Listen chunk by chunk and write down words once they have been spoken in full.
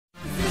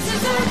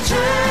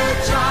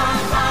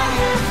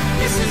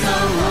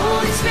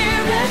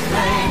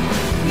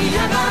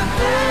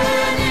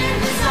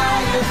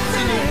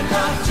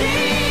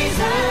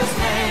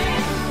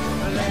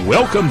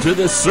Welcome to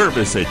this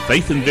service at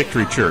Faith and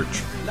Victory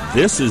Church.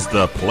 This is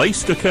the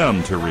place to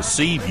come to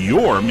receive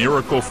your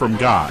miracle from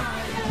God.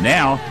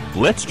 Now,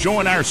 let's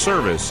join our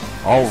service,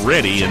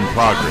 already in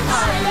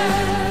progress.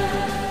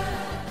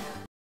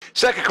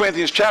 2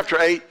 Corinthians chapter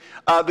 8.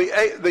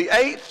 The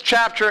 8th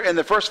chapter and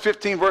the first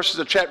 15 verses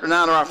of chapter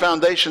 9 are our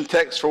foundation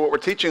text for what we're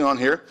teaching on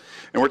here.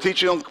 And we're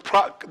teaching on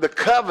the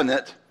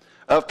covenant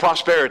of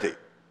prosperity.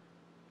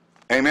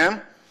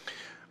 Amen?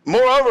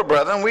 Moreover,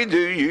 brethren, we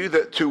do you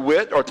that to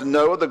wit or to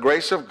know the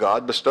grace of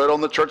God bestowed on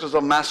the churches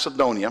of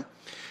Macedonia,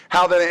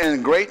 how that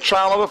in great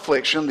trial of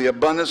affliction the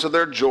abundance of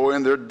their joy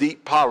and their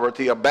deep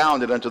poverty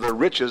abounded unto the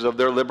riches of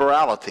their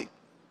liberality.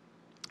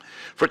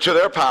 For to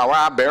their power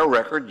I bear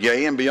record,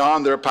 yea, and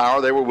beyond their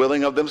power they were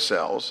willing of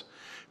themselves,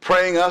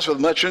 praying us with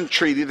much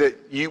entreaty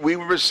that we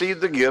would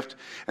receive the gift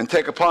and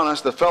take upon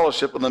us the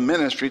fellowship of the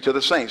ministry to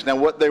the saints. Now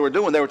what they were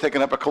doing, they were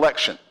taking up a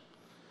collection.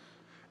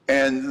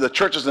 And the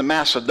churches in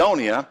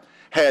Macedonia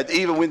had,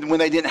 even when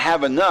they didn't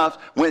have enough,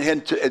 went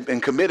ahead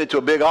and committed to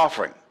a big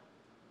offering.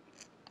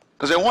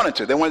 Because they wanted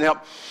to. They wanted to help.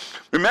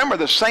 Remember,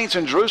 the saints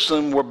in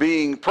Jerusalem were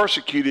being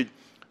persecuted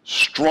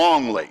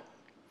strongly.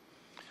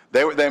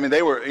 They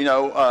were, you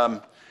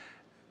know,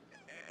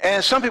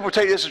 and some people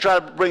take this to try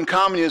to bring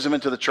communism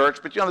into the church,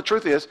 but you know, the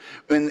truth is,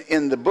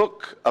 in the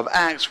book of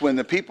Acts, when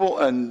the people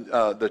and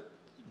the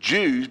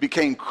Jews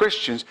became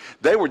Christians,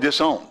 they were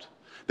disowned.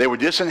 They were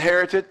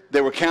disinherited.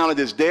 They were counted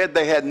as dead.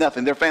 They had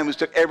nothing. Their families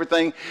took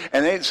everything,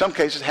 and they, in some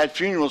cases, had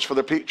funerals for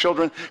their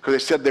children because they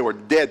said they were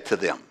dead to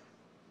them.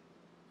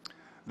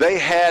 They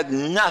had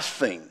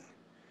nothing.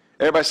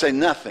 Everybody say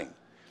nothing.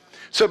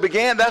 So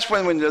that's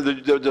when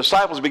the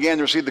disciples began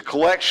to receive the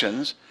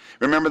collections.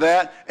 Remember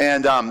that?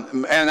 And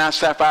Ananias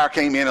Sapphira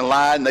came in and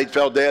lied, and they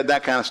fell dead,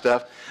 that kind of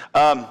stuff.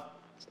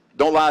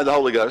 Don't lie to the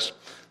Holy Ghost.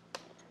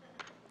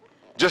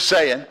 Just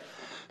saying.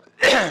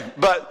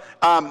 But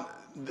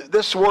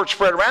this word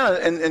spread around,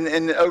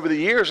 and over the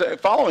years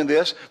following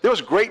this, there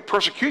was great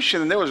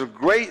persecution, and there was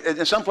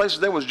in some places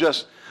there was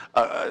just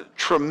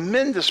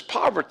tremendous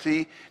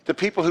poverty to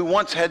people who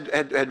once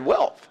had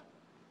wealth.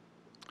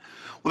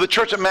 Well, the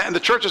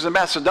churches in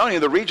Macedonia,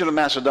 the region of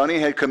Macedonia,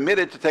 had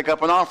committed to take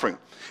up an offering.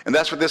 And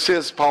that's what this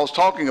is Paul's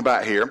talking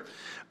about here.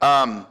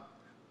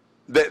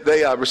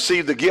 They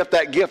received the gift.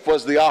 That gift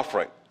was the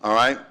offering, all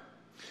right?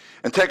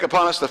 And take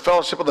upon us the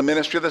fellowship of the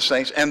ministry of the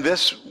saints. And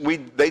this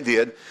they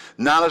did,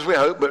 not as we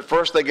hoped, but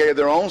first they gave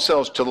their own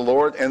selves to the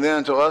Lord, and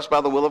then to us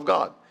by the will of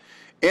God.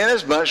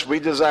 Inasmuch we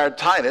desired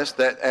Titus,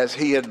 that as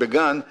he had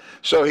begun,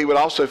 so he would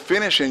also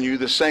finish in you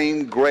the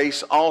same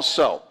grace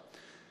also.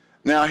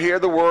 Now here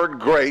the word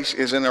grace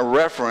is in a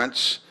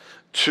reference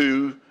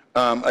to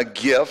a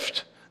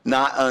gift,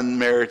 not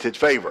unmerited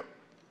favor.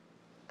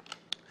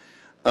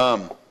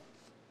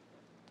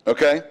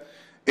 Okay?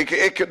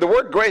 The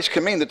word grace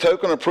can mean the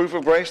token or proof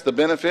of grace, the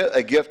benefit,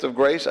 a gift of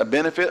grace, a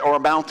benefit, or a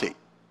bounty.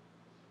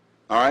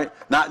 All right?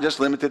 Not just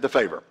limited to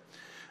favor.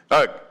 All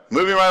right,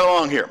 moving right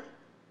along here.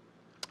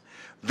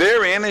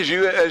 Therein, as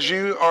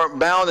you are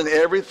bound in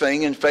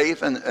everything, in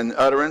faith and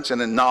utterance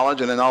and in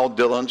knowledge and in all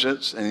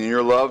diligence and in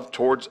your love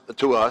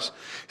to us,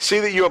 see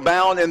that you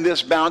abound in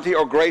this bounty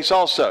or grace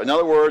also. In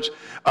other words,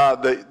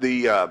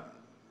 the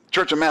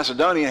Church of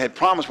Macedonia had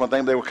promised one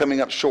thing, but they were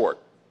coming up short.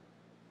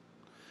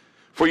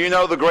 For you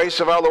know the grace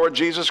of our Lord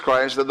Jesus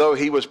Christ, that though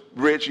he was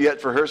rich, yet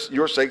for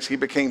your sakes he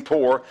became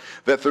poor,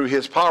 that through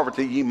his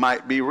poverty ye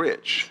might be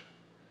rich.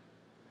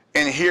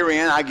 And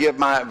herein I give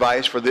my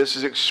advice, for this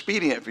is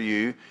expedient for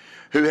you,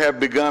 who have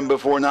begun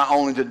before not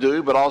only to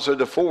do, but also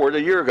to forward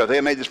a year ago. They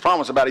had made this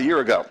promise about a year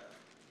ago.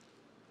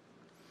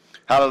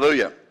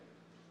 Hallelujah.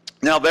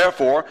 Now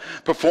therefore,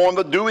 perform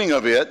the doing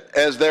of it,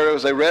 as there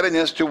is a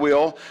readiness to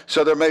will,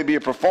 so there may be a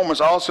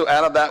performance also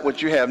out of that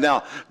which you have.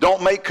 Now,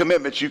 don't make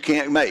commitments you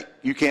can't make,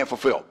 you can't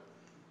fulfill.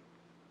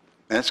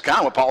 And that's kind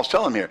of what Paul's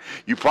telling here.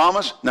 You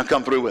promise, now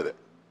come through with it.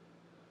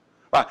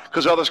 Right?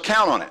 Because others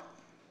count on it.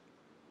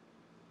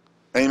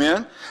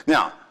 Amen?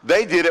 Now,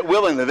 they did it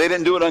willingly. They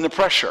didn't do it under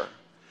pressure.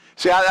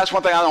 See, that's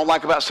one thing I don't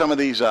like about some of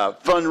these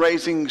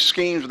fundraising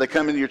schemes where they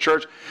come into your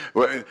church.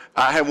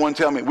 I had one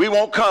tell me, we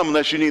won't come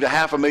unless you need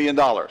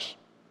 $500,000.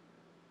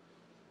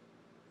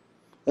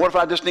 What if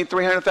I just need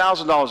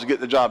 $300,000 to get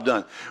the job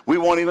done? We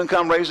won't even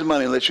come raise the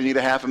money unless you need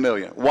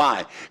 $500,000.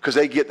 Why? Because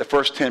they get the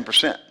first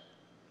 10%.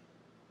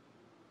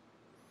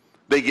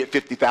 They get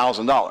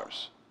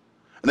 $50,000.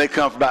 And they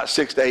come for about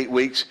 6 to 8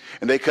 weeks,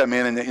 and they come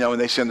in and and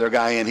they send their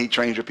guy in. He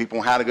trains your people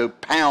on how to go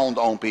pound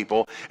on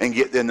people and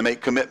get them to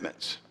make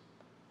commitments.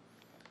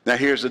 Now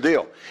here's the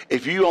deal.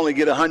 If you only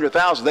get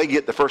 $100,000, they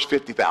get the first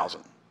 $50,000.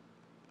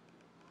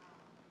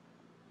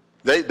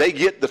 They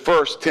get the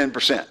first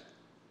 10%.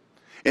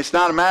 It's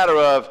not a matter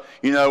of,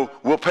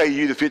 we'll pay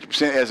you the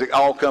 50% as it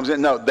all comes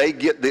in. No, they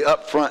get the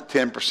upfront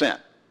 10%.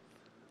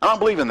 I don't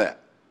believe in that.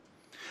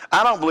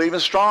 I don't believe in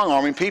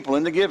strong-arming people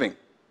into giving.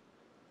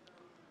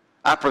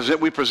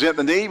 We present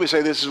the need. We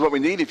say this is what we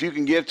need. If you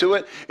can give to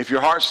it, if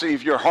your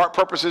heart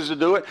purpose is to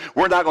do it,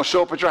 we're not going to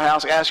show up at your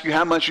house, ask you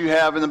how much you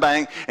have in the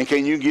bank, and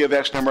can you give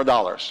X number of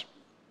dollars.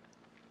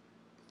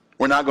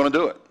 We're not going to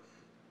do it.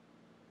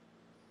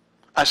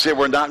 I said,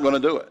 we're not going to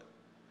do it.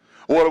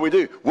 What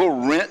do?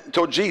 We'll rent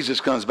until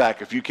Jesus comes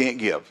back if you can't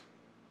give.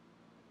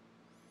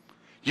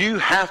 You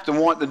have to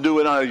want to do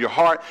it out of your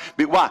heart.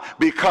 Why?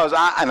 Because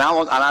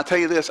I tell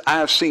you this, I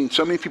have seen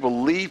so many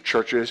people leave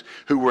churches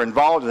who were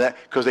involved in that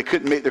because they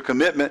couldn't make their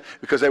commitment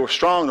because they were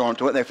strong on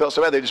to it and they felt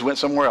so bad they just went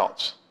somewhere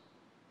else.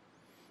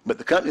 But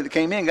the company that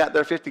came in got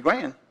their 50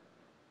 grand.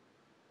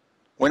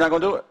 We're not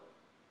going to do it.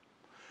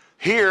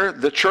 Here,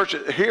 the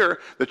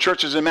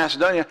churches in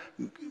Macedonia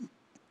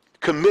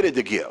committed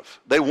to give.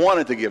 They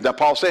wanted to give. Now,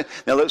 Paul said,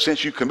 now look,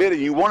 since you committed,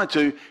 you wanted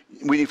to,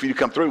 we need for you to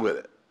come through with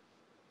it.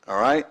 All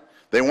right?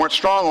 They weren't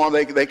strong on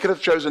them. They could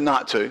have chosen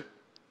not to.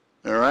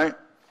 All right?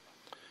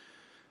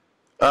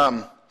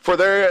 For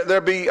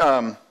there be,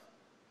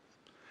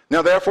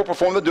 now therefore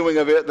perform the doing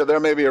of it, that there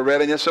may be a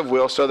readiness of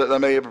will, so that there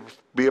may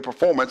be a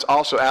performance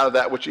also out of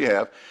that which you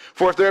have.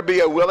 For if there be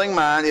a willing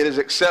mind, it is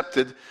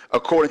accepted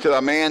according to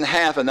the man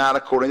hath, and not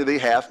according to the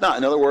hath not.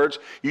 In other words,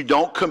 you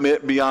don't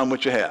commit beyond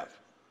what you have.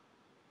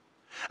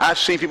 I've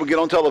seen people get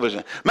on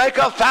television, make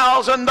a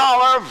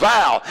 $1,000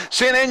 vow,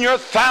 send in your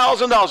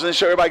 $1,000, and then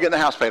show everybody getting the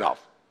house paid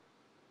off.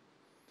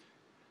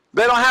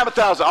 They don't have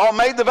 $1,000. I'll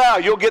make the vow,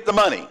 you'll get the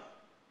money.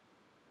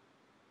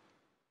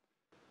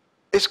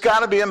 It's got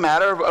to be a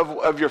matter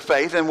of your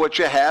faith and what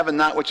you have and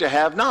not what you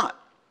have not.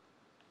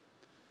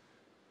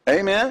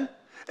 Amen?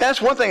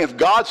 That's one thing. If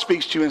God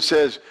speaks to you and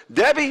says,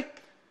 Debbie,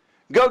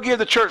 go give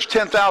the church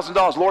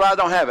 $10,000. Lord, I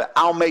don't have it.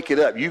 I'll make it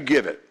up. You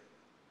give it.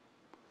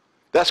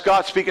 That's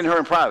God speaking to her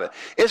in private.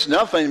 It's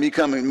nothing to me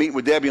come and meet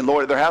with Debbie and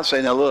Lord at their house and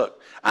say, now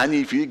look, I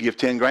need for you to give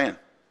 10 grand.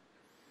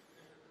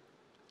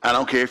 I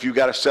don't care if you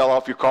got to sell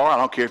off your car. I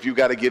don't care if you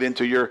got to get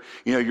into your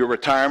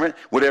retirement.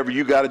 Whatever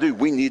you got to do,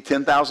 we need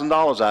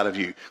 $10,000 out of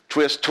you.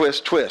 Twist,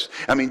 twist, twist.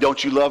 I mean,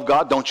 don't you love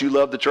God? Don't you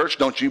love the church?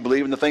 Don't you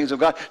believe in the things of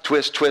God?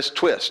 Twist, twist,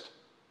 twist.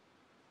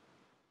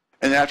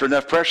 And after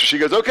enough pressure, she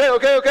goes, okay,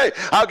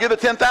 I'll give the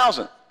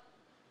 10,000.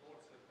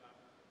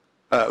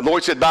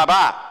 Lloyd said,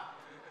 bye-bye.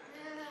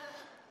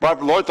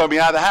 Lloyd threw me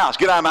out of the house.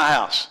 Get out of my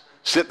house.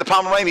 Sit the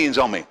Pomeranians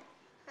on me.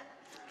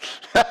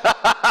 All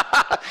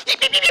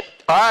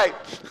right.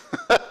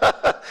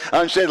 I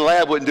understand the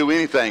lab wouldn't do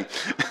anything.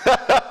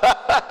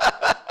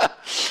 A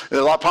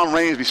lot of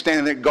Pomeranians be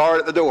standing there guard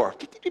at the door.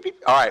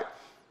 All right.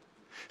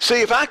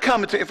 See,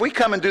 if we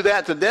come and do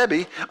that to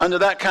Debbie under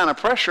that kind of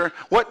pressure,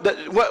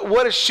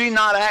 what is she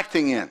not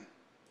acting in?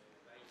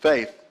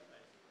 Faith.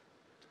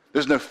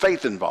 There's no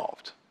faith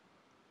involved.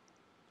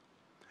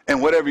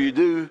 And whatever you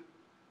do,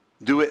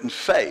 do it in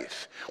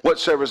faith.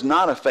 Whatsoever is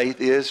not of faith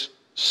is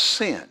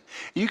sin.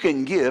 You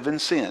can give in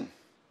sin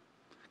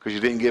because you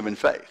didn't give in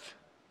faith.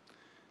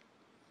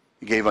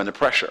 You gave under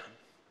pressure.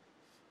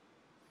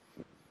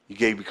 You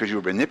gave because you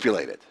were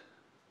manipulated.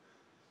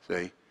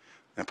 See?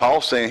 And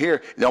Paul's saying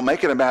here, don't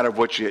make it a matter of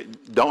what you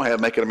don't have,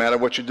 make it a matter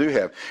of what you do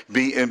have.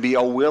 Be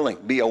a willing.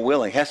 Be a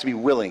willing. It has to be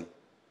willing.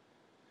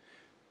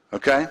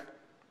 Okay?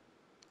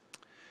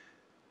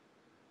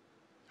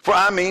 For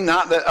I mean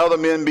not that other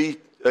men be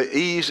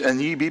eased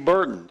and ye be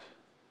burdened.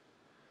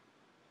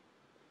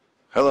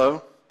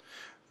 Hello?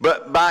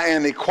 But by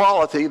an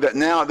equality that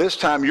now at this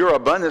time your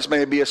abundance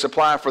may be a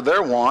supply for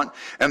their want,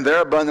 and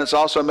their abundance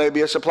also may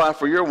be a supply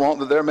for your want,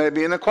 that there may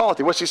be an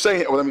equality. What's he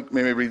saying? Well, let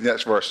me read the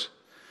next verse.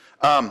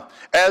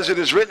 As it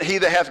is written, he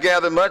that hath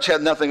gathered much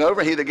had nothing over,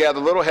 and he that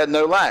gathered little had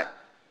no lack.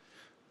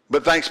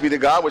 But thanks be to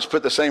God, which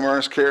put the same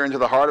earnest care into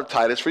the heart of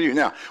Titus for you.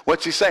 Now,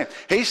 what's he saying?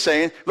 He's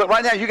saying, look,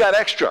 right now you got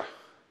extra.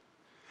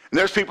 And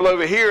there's people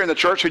over here in the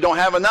church who don't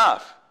have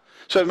enough.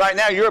 So right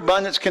now your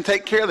abundance can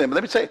take care of them. But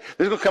let me tell you,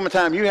 there's going to come a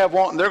time you have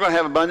want, and they're going to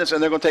have abundance,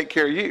 and they're going to take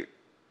care of you.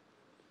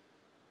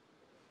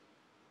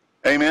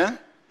 Amen?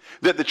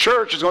 That the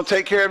church is going to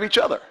take care of each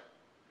other.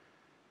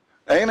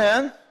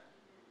 Amen?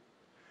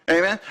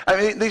 Amen? I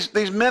mean,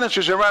 these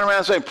ministers are running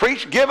around saying,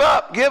 preach, give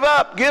up, give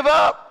up, give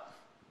up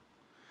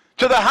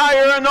to the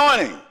higher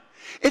anointing.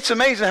 It's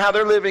amazing how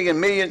they're living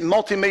in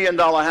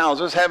multi-million-dollar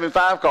houses, having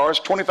 5 cars,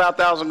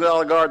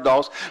 $25,000 guard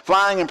dogs,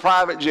 flying in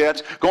private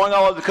jets, going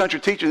all over the country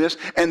teaching this,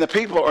 and the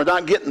people are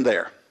not getting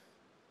there.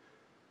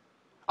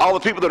 All the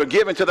people that are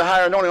giving to the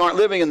higher anointing aren't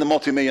living in the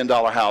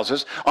multi-million-dollar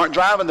houses, aren't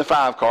driving the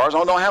 5 cars,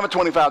 don't have a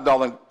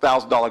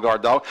 $25,000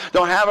 guard dog,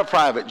 don't have a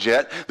private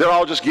jet. They're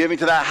all just giving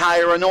to that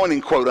higher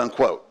anointing, quote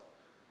unquote.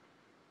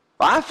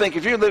 I think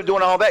if you're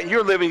doing all that,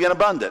 you're living in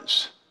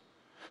abundance.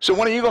 So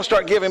when are you going to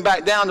start giving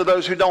back down to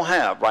those who don't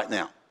have right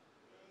now?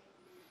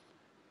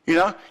 You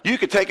know, you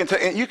could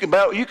you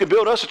could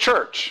build us a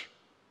church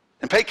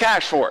and pay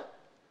cash for it.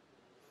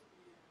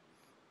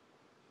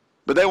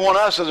 But they want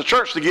us as a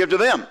church to give to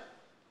them.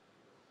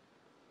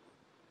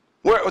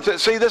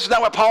 See, this is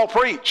not what Paul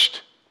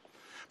preached.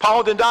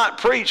 Paul did not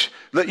preach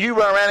that you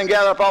run around and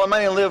gather up all the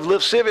money and live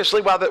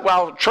lasciviously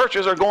while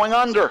churches are going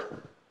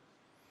under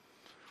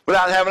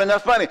without having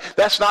enough money.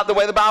 That's not the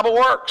way the Bible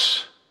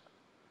works.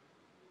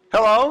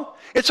 Hello?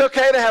 It's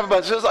okay to have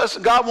abundance.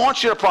 God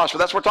wants you to prosper.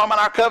 That's what we're talking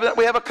about our covenant.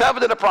 We have a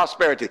covenant of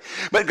prosperity.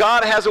 But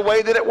God has a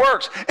way that it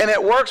works. And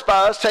it works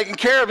by us taking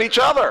care of each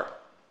other.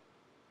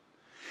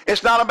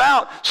 It's not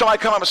about somebody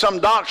coming up with some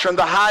doctrine,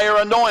 the higher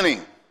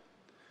anointing.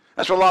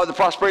 That's what a lot of the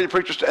prosperity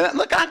preachers do. And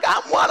look,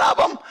 I'm one of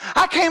them.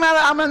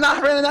 I'm in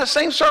that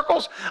same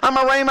circles. I'm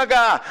a Rhema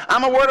guy.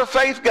 I'm a Word of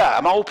Faith guy.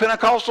 I'm an old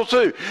Pentecostal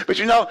too. But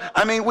you know,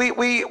 I mean,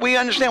 we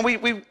understand.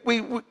 We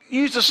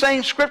use the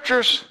same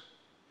scriptures.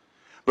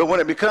 But when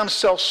it becomes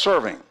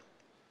self-serving,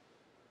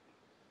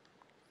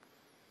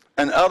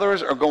 and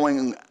others are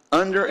going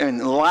under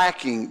and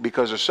lacking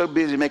because they're so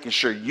busy making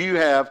sure you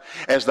have,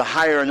 as the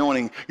higher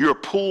anointing, your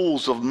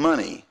pools of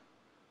money.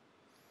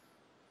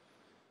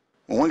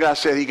 When one guy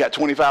said he got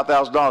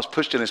 $25,000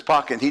 pushed in his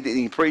pocket and he didn't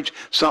even preach,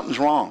 something's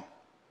wrong.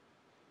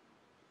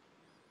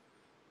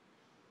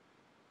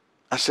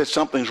 I said,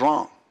 something's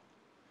wrong.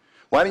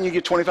 Why didn't you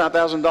give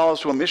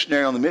 $25,000 to a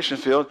missionary on the mission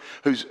field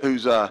who's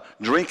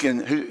drinking,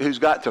 who's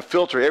got to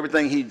filter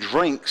everything he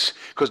drinks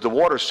because the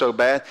water's so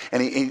bad,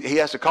 and he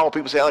has to call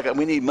people and say, look,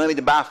 we need money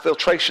to buy a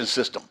filtration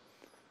system.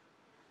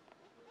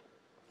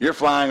 You're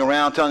flying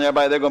around telling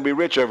everybody they're going to be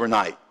rich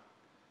overnight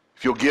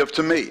if you'll give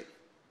to me.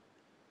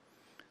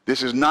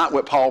 This is not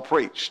what Paul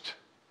preached.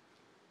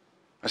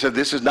 I said,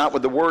 this is not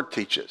what the Word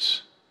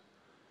teaches.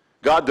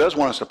 God does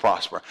want us to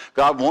prosper.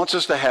 God wants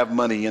us to have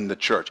money in the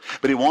church.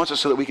 But he wants us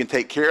so that we can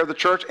take care of the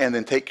church and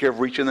then take care of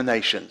reaching the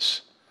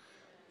nations.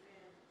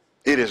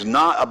 It is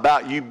not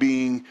about you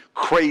being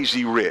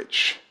crazy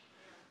rich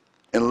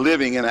and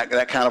living in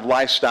that kind of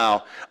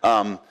lifestyle,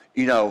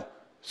 you know,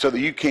 so that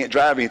you can't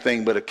drive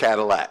anything but a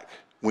Cadillac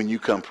when you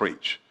come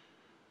preach.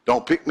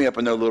 Don't pick me up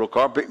in no little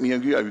car. Pick me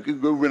up. You can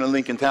go rent a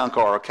Lincoln Town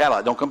car or a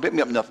Cadillac. Don't come pick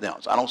me up in nothing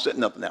else. I don't sit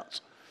in nothing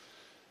else.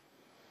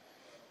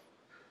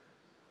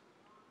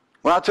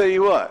 Well, I'll tell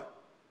you what.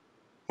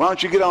 Why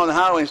don't you get on the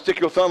highway and stick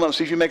your thumb up and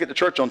see if you make it to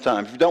church on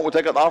time? If you don't, we'll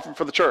take out the offering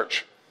for the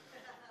church.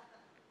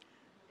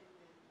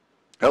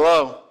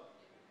 Hello?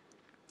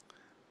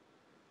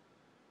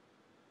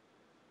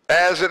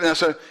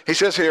 So he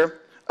says here,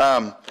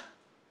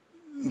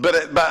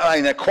 but by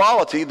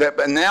inequality,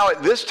 that now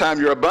at this time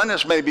your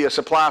abundance may be a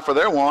supply for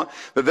their want,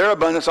 that their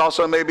abundance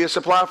also may be a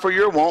supply for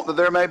your want, that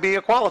there may be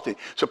equality.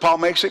 So Paul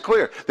makes it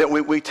clear that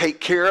we take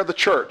care of the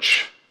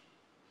church.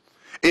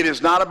 It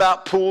is not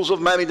about pools of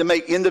money to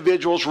make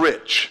individuals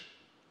rich.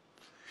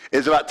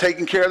 It's about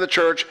taking care of the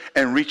church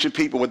and reaching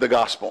people with the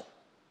gospel.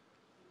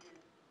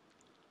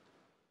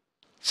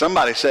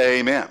 Somebody say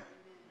amen.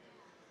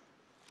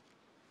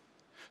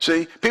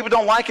 See, people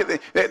don't like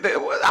it.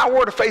 Our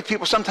Word of Faith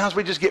people, sometimes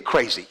we just get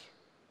crazy.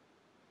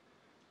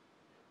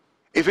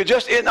 If it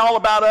just isn't all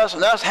about us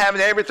and us having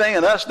everything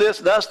and us this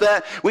and us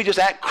that, we just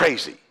act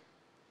crazy.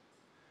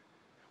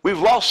 We've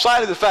lost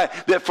sight of the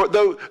fact that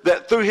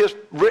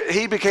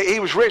he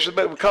was rich,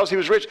 but because he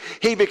was rich,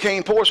 he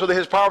became poor so that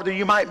his poverty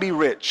you might be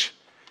rich.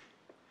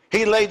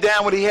 He laid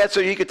down what he had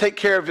so he could take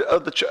care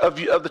of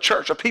the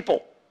church, of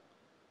people.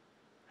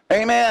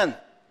 Amen.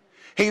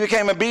 He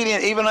became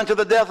obedient even unto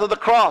the death of the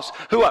cross.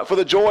 For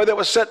the joy that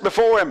was set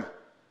before him.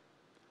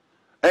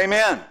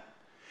 Amen.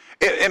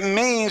 It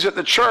means that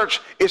the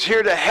church is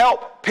here to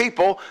help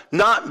people,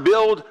 not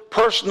build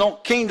personal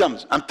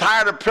kingdoms. I'm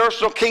tired of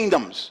personal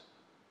kingdoms.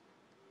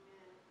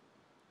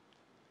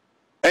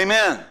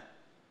 Amen.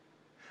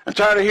 I'm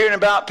tired of hearing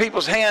about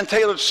people's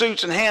hand-tailored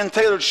suits and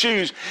hand-tailored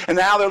shoes and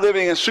how they're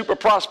living in super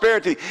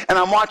prosperity. And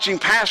I'm watching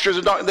pastors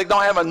that they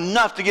don't have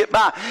enough to get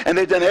by, and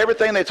they've done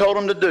everything they told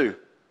them to do.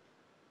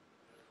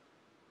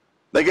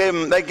 They gave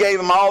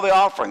them all the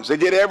offerings. They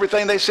did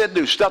everything they said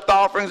do. Stuffed the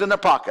offerings in their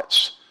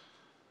pockets.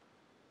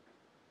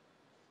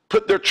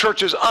 Put their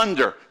churches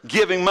under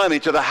giving money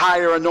to the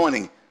higher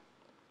anointing.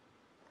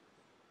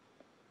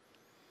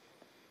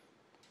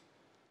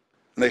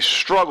 And they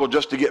struggle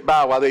just to get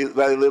by while they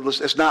live.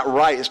 It's not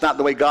right. It's not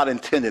the way God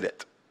intended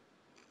it.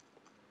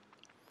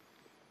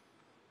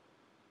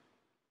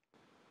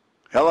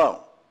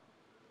 Hello.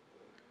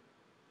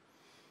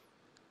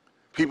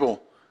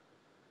 People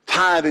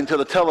tied into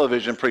the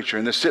television preacher,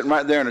 and they're sitting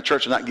right there in the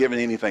church and not giving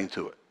anything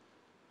to it.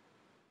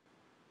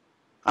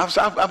 I was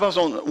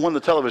on one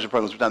of the television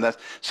programs one time.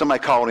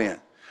 Somebody called in.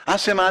 I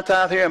send my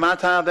tithe here and my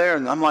tithe there,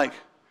 and I'm like,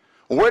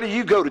 well, where do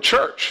you go to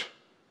church?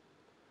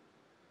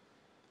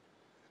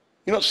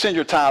 You don't send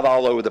your tithe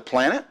all over the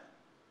planet.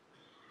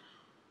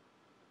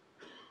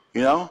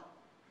 You know?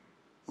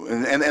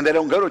 And they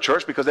don't go to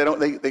church because they don't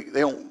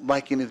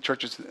like any of the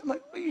churches. I'm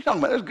like, what are you talking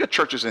about? There's good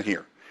churches in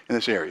here, in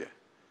this area.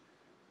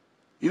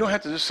 You don't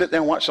have to just sit there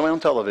and watch somebody on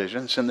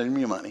television and send them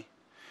your money.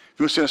 If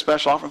you want to send a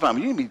special offering, fine.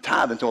 But you need to be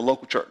tithing to a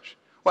local church.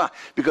 Why?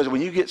 Because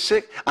when you get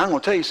sick, I'm going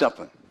to tell you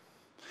something.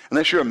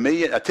 Unless you're a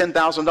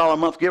 $10,000 a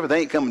month giver, they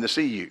ain't coming to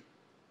see you.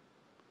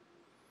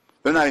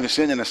 They're not even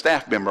sending a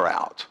staff member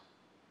out.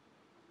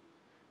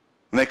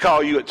 And they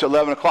call you at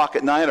 11 o'clock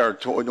at night or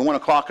 1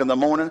 o'clock in the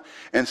morning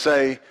and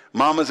say,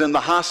 Mama's in the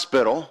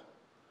hospital.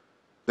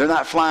 They're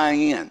not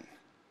flying in.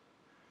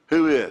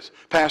 Who is?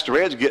 Pastor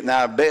Ed's getting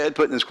out of bed,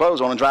 putting his clothes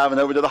on, and driving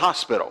over to the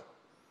hospital.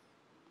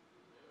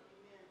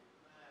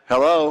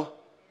 Hello?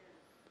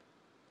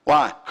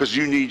 Why? Because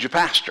you need your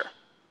pastor.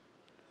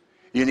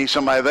 You need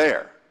somebody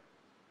there.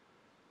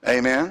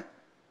 Amen?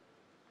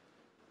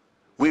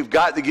 We've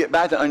got to get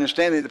back to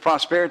understanding that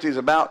prosperity is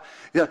about,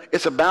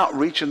 it's about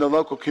reaching the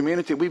local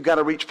community. We've got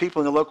to reach people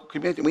in the local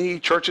community. We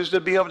need churches to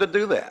be able to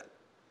do that.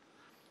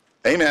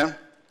 Amen.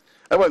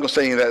 I wasn't going to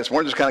say any of that this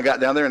morning, just kind of got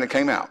down there and it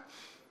came out.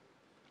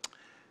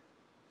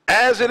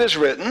 As it is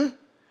written,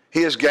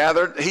 he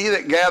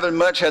that gathered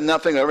much had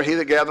nothing over, he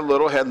that gathered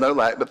little had no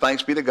lack, but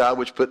thanks be to God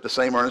which put the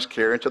same earnest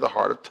care into the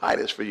heart of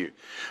Titus for you.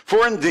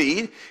 For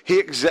indeed, he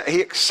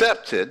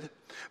accepted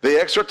the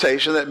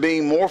exhortation that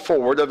being more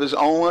forward of his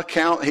own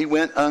account, he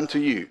went unto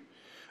you.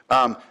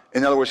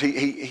 In other words,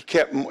 he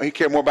cared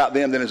more about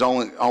them than his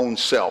own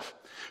self.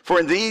 For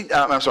indeed,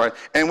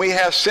 and we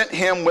have sent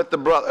him with the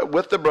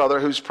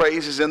brother whose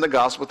praise is in the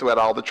gospel throughout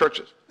all the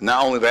churches.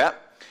 Not only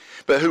that,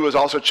 but who has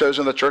also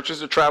chosen the churches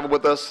to travel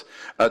with us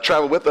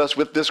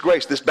with this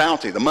grace, this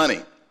bounty, the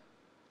money,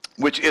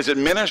 which is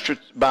administered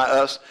by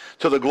us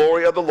to the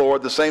glory of the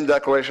Lord, the same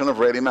declaration of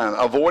ready mind.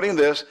 Avoiding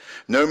this,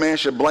 no man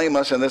should blame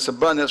us in this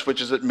abundance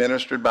which is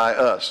administered by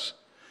us.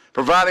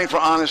 Providing for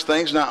honest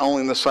things, not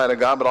only in the sight of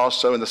God, but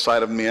also in the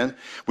sight of men.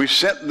 We've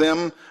sent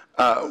them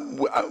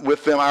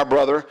with them our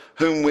brother,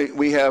 whom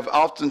we have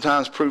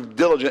oftentimes proved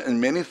diligent in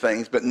many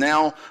things, but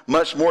now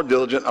much more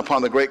diligent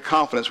upon the great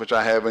confidence which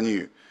I have in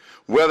you.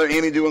 Whether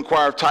any do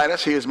inquire of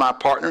Titus, he is my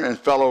partner and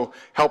fellow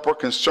helper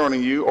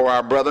concerning you, or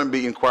our brethren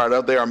be inquired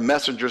of. They are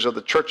messengers of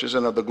the churches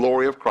and of the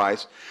glory of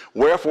Christ.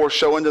 Wherefore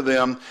show unto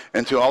them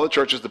and to all the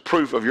churches the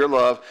proof of your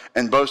love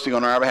and boasting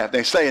on our behalf.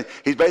 They're saying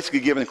he's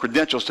basically giving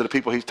credentials to the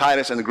people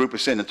Titus and the group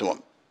is sending to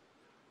him.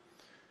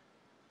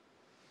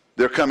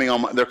 They're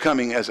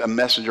coming as a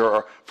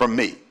messenger from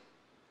me.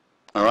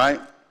 All right?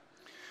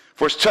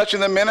 For it's touching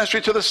the ministry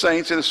to the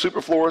saints, it is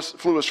superfluous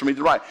for me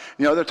to write.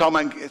 They're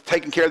talking about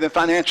taking care of them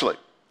financially.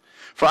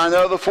 For I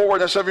know the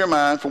forwardness of your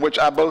mind, for which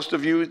I boast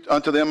of you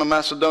unto them in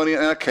Macedonia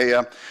and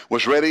Achaia,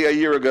 was ready a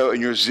year ago,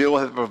 and your zeal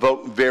hath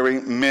provoked very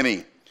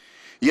many.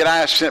 Yet I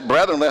have sent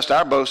brethren, lest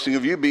our boasting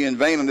of you be in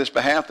vain on this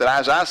behalf, that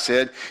as I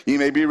said, ye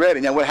may be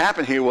ready. Now what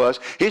happened here was,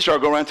 he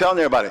started going around telling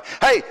everybody,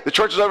 hey, the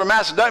churches over in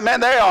Macedonia, man,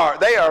 they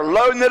are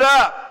loading it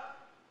up.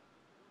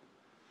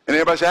 And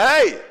everybody said,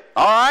 hey,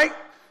 all right,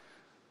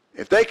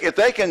 if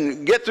they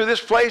can get through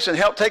this place and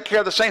help take care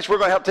of the saints, we're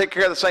going to help take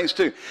care of the saints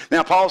too.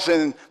 Now Paul's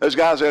saying those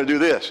guys there to do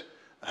this.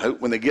 I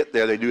hope when they get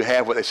there, they do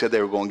have what they said they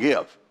were going to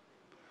give.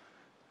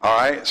 All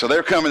right? So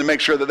they're coming to make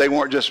sure that they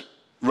weren't just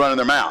running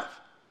their mouth.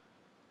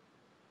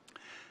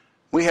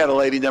 We had a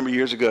lady a number of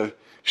years ago.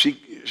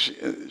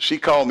 She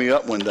called me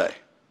up one day.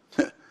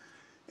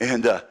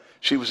 And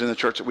she was in the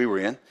church that we were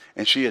in.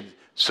 And she had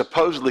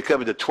supposedly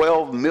coveted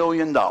 $12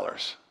 million. And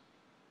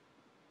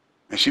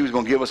she was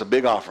going to give us a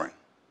big offering.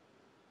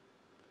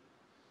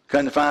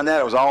 Come to find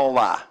out, it was all a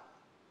lie.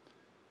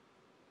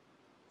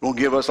 Going to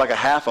give us like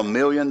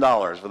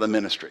 $500,000 for the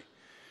ministry.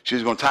 She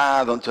was going to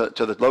tithe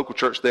to the local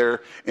church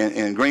there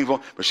in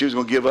Greenville, but she was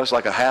going to give us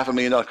like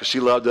 $500,000 because she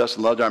loved us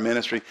and loved our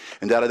ministry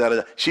and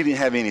da-da-da-da. She didn't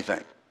have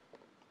anything.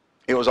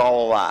 It was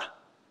all a lie.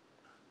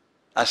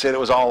 I said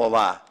it was all a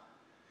lie.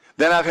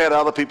 Then I've had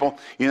other people,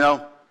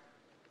 well,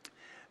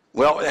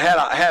 I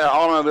had an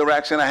automobile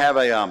accident. I have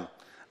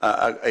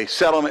a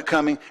settlement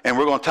coming, and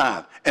we're going to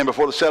tithe. And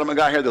before the settlement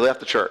got here, they left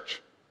the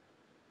church.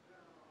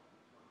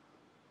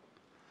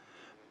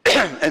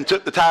 And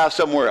took the tithe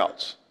somewhere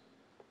else.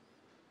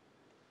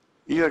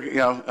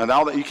 And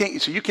all that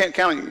you can't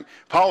count.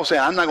 Paul was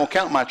saying, I'm not going to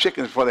count my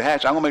chickens before they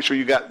hatch. I'm going to make sure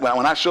you got. Well,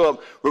 when I show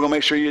up, we're going to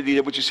make sure you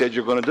did what you said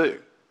you're going to do.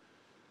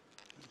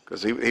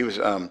 Because he was.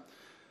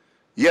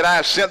 Yet I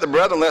have sent the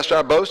brethren, lest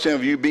our boasting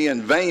of you be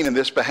in vain in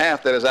this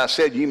behalf, that as I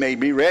said, ye may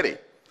be ready.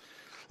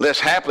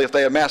 Lest haply, if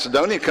they of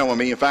Macedonia come with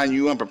me and find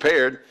you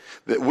unprepared,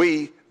 that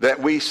we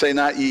say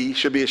not ye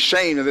should be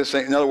ashamed of this.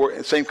 In other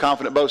words, same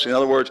confident boasting. In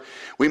other words,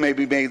 we're going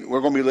to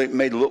be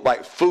made to look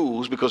like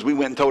fools because we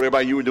went and told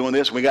everybody you were doing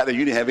this, and we got there,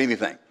 you didn't have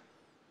anything.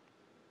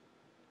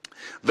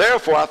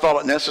 Therefore, I thought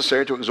it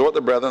necessary to exhort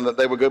the brethren that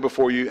they would go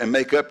before you and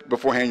make up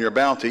beforehand your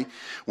bounty,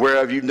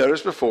 whereof you've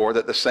noticed before,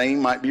 that the same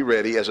might be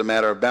ready as a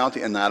matter of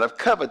bounty and not of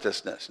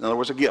covetousness. In other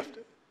words, a gift,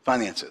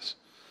 finances.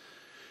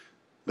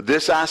 But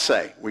this I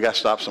say, we got to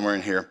stop somewhere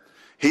in here.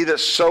 He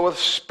that soweth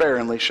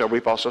sparingly shall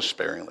reap also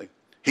sparingly.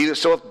 He that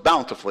soweth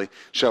bountifully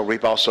shall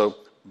reap also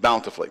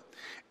bountifully.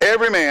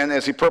 Every man,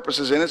 as he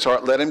purposes in his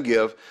heart, let him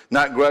give,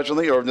 not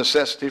grudgingly or of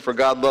necessity, for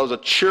God loves a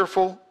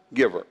cheerful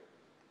giver.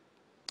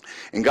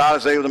 And God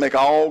is able to make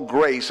all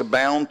grace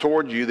abound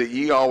toward you, that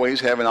ye always,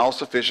 having all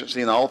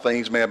sufficiency in all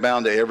things, may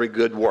abound to every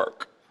good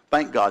work.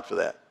 Thank God for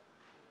that.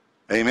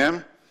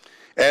 Amen.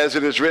 As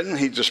it is written,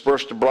 he's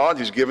dispersed abroad,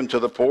 he's given to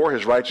the poor,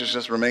 his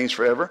righteousness remains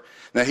forever.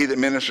 Now he that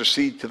ministers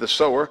seed to the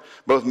sower,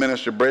 both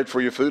minister bread for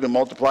your food, and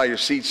multiply your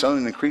seed sown,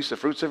 and increase the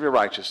fruits of your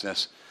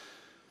righteousness,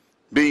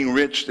 being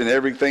rich in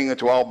everything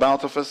unto all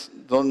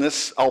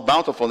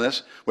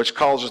bountifulness, which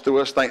causes through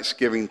us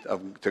thanksgiving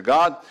to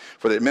God.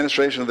 For the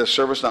administration of this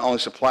service not only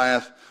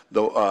supplieth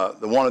the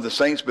one of the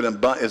saints, but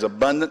is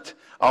abundant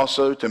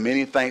also to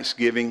many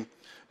thanksgiving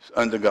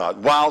unto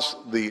God.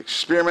 Whilst the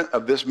experiment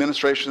of this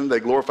ministration, they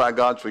glorify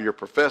God for your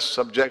professed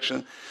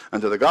subjection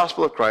unto the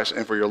gospel of Christ,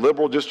 and for your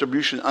liberal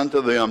distribution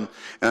unto them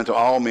and unto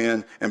all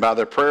men, and by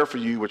their prayer for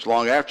you, which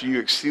long after you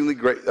exceedingly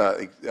great,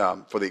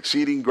 for the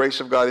exceeding grace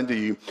of God into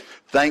you,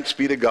 thanks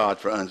be to God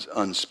for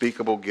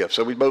unspeakable gifts.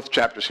 So we both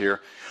chapters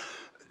here.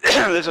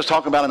 This is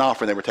talking about an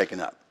offering they were taking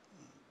up.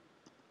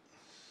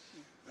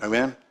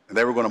 Amen? And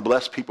they were going to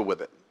bless people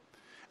with it.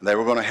 And they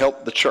were going to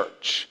help the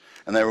church.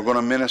 And they were going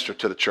to minister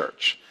to the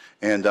church.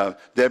 And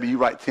Debbie, you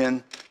write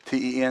 10,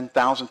 T-E-N,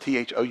 1,000,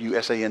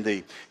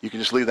 T-H-O-U-S-A-N-D. You can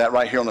just leave that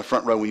right here on the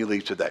front row when you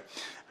leave today.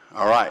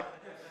 All right.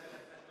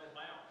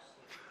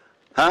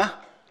 Huh?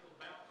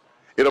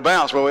 It'll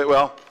bounce.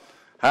 Well,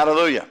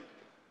 hallelujah.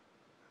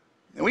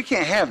 And we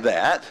can't have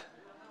that.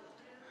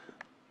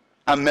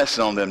 I'm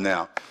messing on them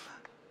now.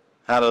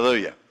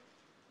 Hallelujah.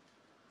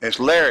 It's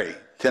Larry,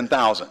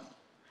 10,000.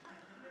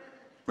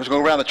 We're just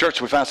going around the church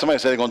and we find somebody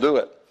that said they're going to do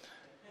it.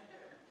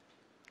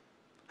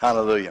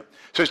 Hallelujah.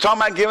 So he's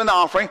talking about giving the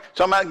offering.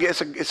 Talking about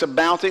it's a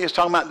bounty. It's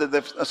talking about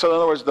so in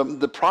other words,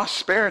 the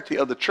prosperity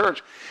of the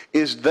church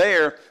is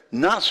there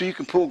not so you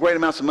can pull great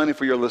amounts of money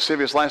for your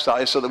lascivious lifestyle.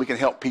 It's so that we can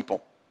help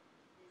people.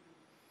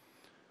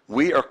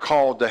 We are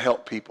called to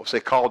help people. Say,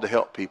 called to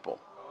help people.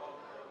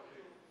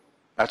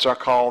 That's our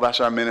call.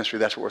 That's our ministry.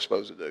 That's what we're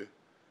supposed to do.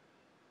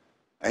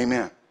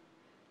 Amen.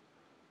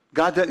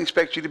 God doesn't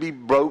expect you to be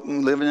broke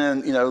and living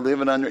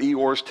under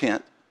Eeyore's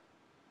tent.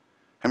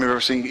 How many of you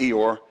ever seen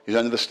Eeyore? He's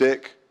under the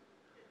stick.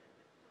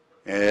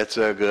 It's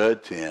a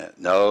good tent.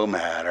 No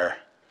matter.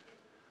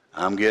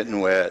 I'm getting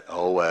wet.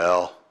 Oh,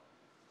 well.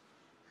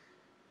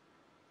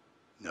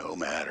 No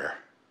matter.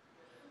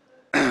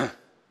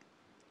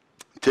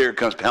 Tigger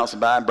comes pouncing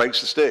by and breaks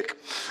the stick.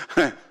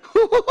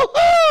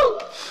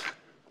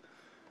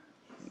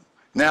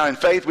 Now, in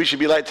faith, we should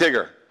be like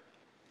Tigger.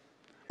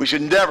 We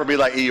should never be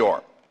like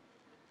Eeyore.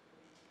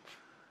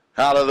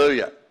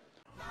 Hallelujah.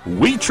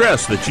 We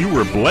trust that you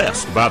were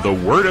blessed by the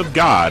Word of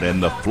God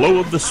and the flow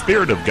of the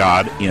Spirit of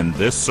God in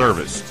this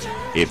service.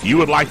 If you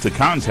would like to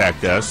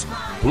contact us,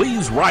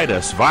 please write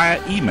us via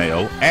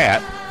email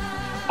at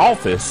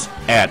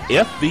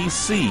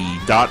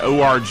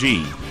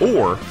office@fvc.org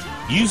or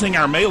using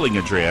our mailing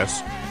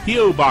address,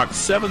 P.O. Box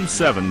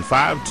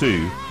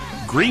 7752,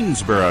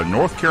 Greensboro,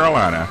 North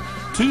Carolina,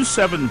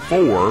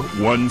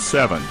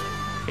 27417.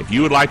 If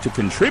you would like to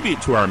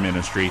contribute to our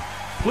ministry,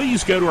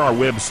 please go to our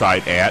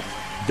website at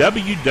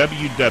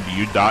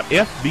www.fvc.org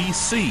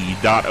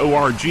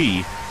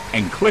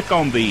and click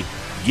on the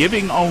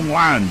Giving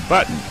Online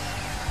button.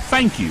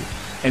 Thank you,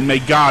 and may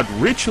God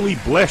richly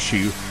bless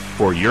you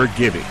for your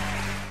giving.